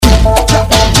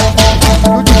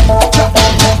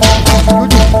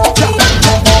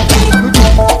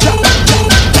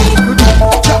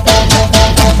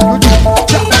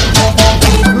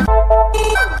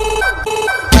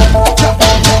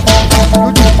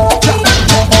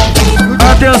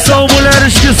Atenção,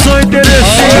 mulheres que são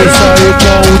interesseiras. Se sair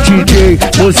com o DJ,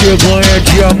 você ganha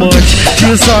diamante.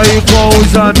 Se sair com os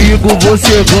amigos,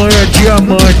 você ganha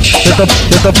diamante.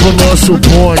 Entra pro nosso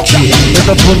bonde,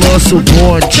 entra pro nosso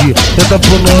bonde, entra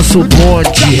pro nosso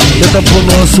bonde, entra pro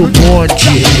nosso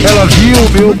bonde. Ela viu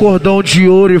meu cordão de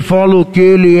ouro e falou que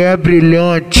ele é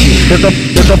brilhante.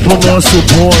 Entra pro nosso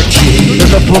bonde,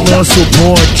 entra pro nosso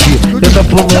bonde, entra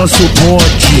pro nosso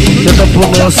bonde, entra pro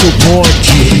nosso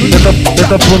bonde,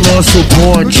 entra pro nosso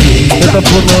bonde, entra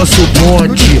pro nosso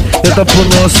bonde, entra pro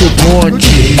nosso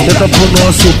bonde, entra pro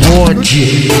nosso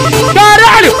bonde.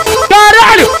 Caralho!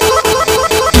 Caralho!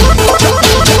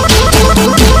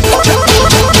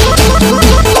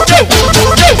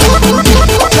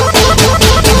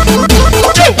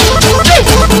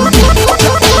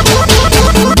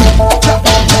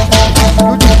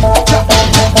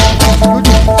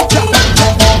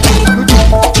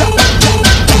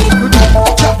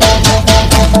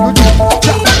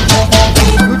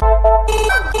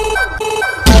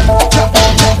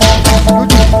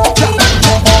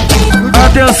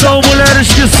 Atenção, mulheres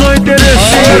que são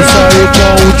interesseiras. Se sair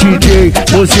com o DJ,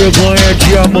 você ganha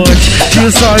diamante.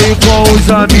 Se sair com os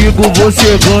amigos,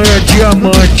 você ganha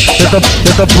diamante.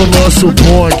 Entra pro nosso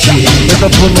bonde, entra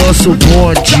pro nosso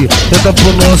bonde, entra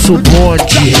pro nosso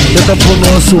bonde, entra pro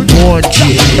nosso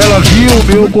bonde. Ela viu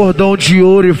meu cordão de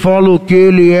ouro e falou que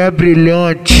ele é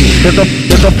brilhante.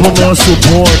 Entra pro nosso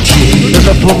bonde,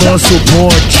 entra pro nosso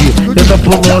bonde, entra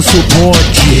pro nosso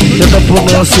bonde, entra pro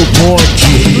nosso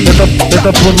bonde,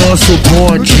 entra pro nosso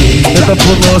bonde, entra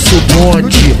pro nosso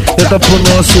bonde, entra pro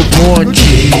nosso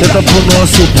bonde, entra pro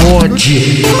nosso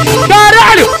bonde.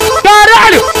 Caralho!